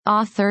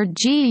Author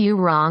Gu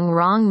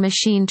Wrong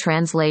machine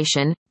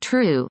translation,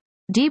 true.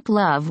 Deep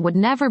love would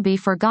never be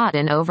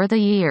forgotten over the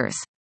years.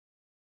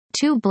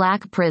 2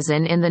 Black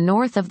Prison in the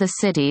north of the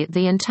city.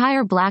 The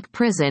entire Black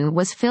Prison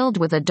was filled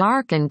with a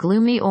dark and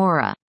gloomy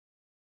aura.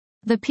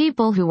 The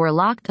people who were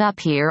locked up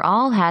here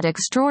all had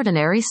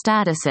extraordinary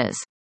statuses.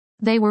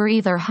 They were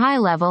either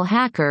high-level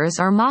hackers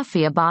or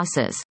mafia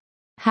bosses.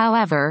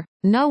 However,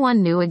 no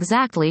one knew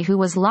exactly who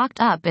was locked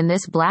up in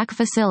this black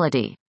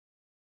facility.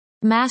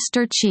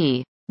 Master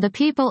Qi, the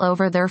people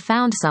over there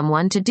found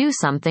someone to do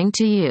something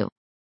to you.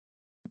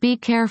 Be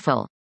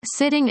careful.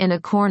 Sitting in a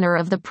corner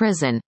of the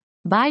prison,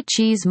 Bai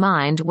Qi's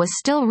mind was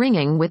still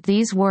ringing with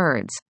these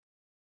words.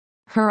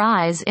 Her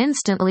eyes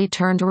instantly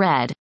turned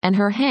red, and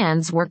her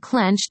hands were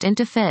clenched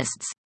into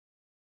fists.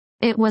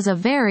 It was a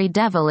very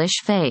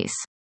devilish face.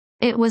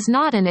 It was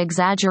not an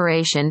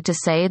exaggeration to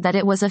say that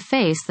it was a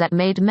face that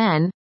made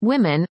men,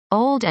 women,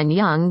 old and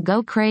young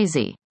go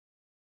crazy.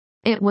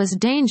 It was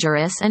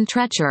dangerous and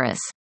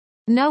treacherous.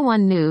 No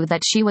one knew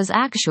that she was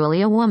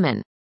actually a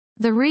woman.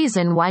 The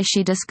reason why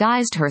she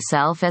disguised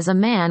herself as a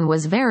man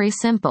was very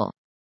simple.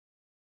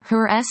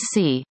 Her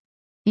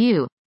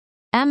S.C.U.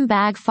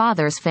 M-Bag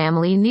father's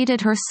family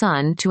needed her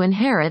son to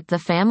inherit the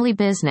family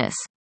business.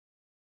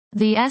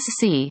 The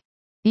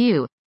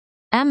S.C.U.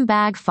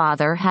 M-Bag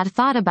father had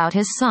thought about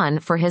his son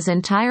for his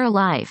entire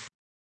life.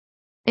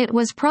 It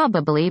was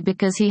probably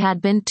because he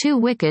had been too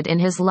wicked in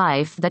his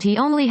life that he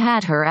only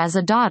had her as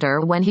a daughter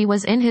when he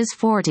was in his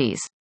 40s.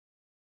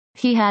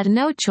 He had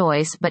no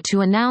choice but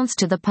to announce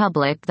to the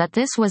public that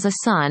this was a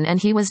son and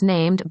he was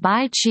named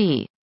Bai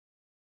Qi.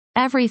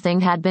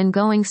 Everything had been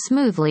going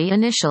smoothly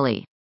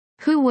initially.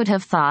 Who would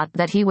have thought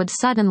that he would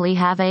suddenly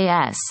have a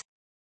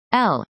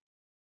S.L.U.T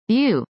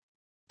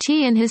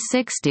in his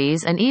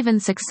 60s and even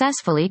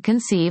successfully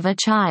conceive a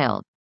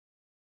child?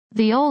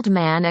 The old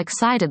man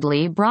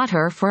excitedly brought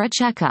her for a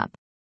checkup.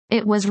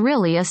 It was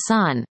really a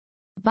son.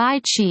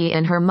 Bai Qi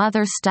and her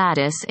mother's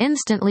status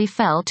instantly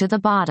fell to the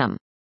bottom.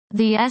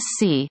 The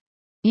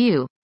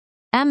S.C.U.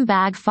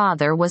 M-Bag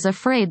father was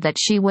afraid that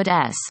she would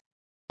S.N.A.T.C.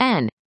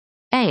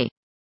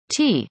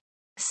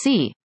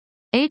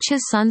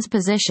 his son's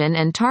position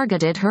and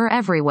targeted her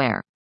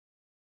everywhere.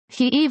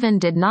 He even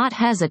did not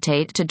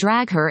hesitate to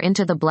drag her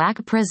into the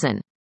black prison.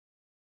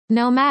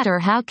 No matter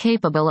how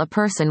capable a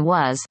person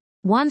was,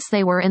 once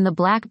they were in the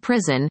black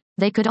prison,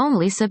 they could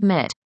only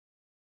submit.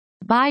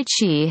 Bai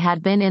Qi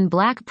had been in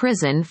black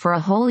prison for a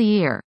whole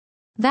year.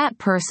 That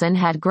person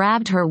had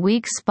grabbed her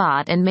weak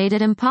spot and made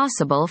it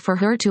impossible for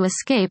her to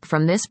escape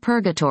from this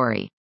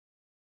purgatory.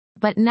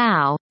 But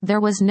now,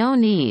 there was no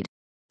need.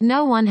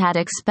 No one had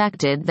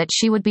expected that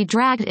she would be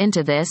dragged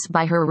into this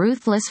by her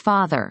ruthless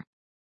father.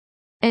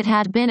 It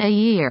had been a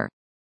year.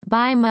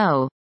 Bai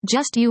Mo,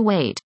 just you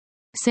wait.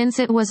 Since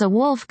it was a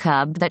wolf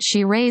cub that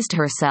she raised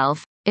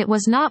herself, it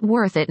was not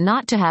worth it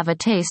not to have a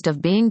taste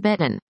of being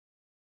bitten.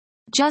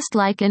 Just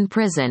like in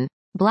prison,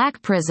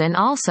 black prison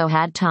also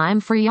had time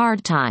for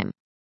yard time.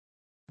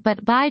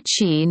 But Bai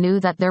Qi knew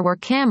that there were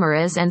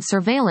cameras and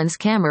surveillance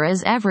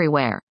cameras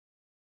everywhere.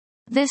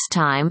 This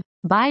time,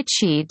 Bai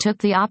Qi took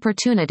the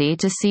opportunity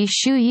to see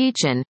Xu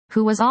Yichen,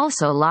 who was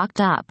also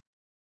locked up.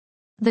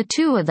 The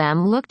two of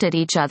them looked at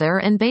each other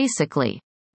and basically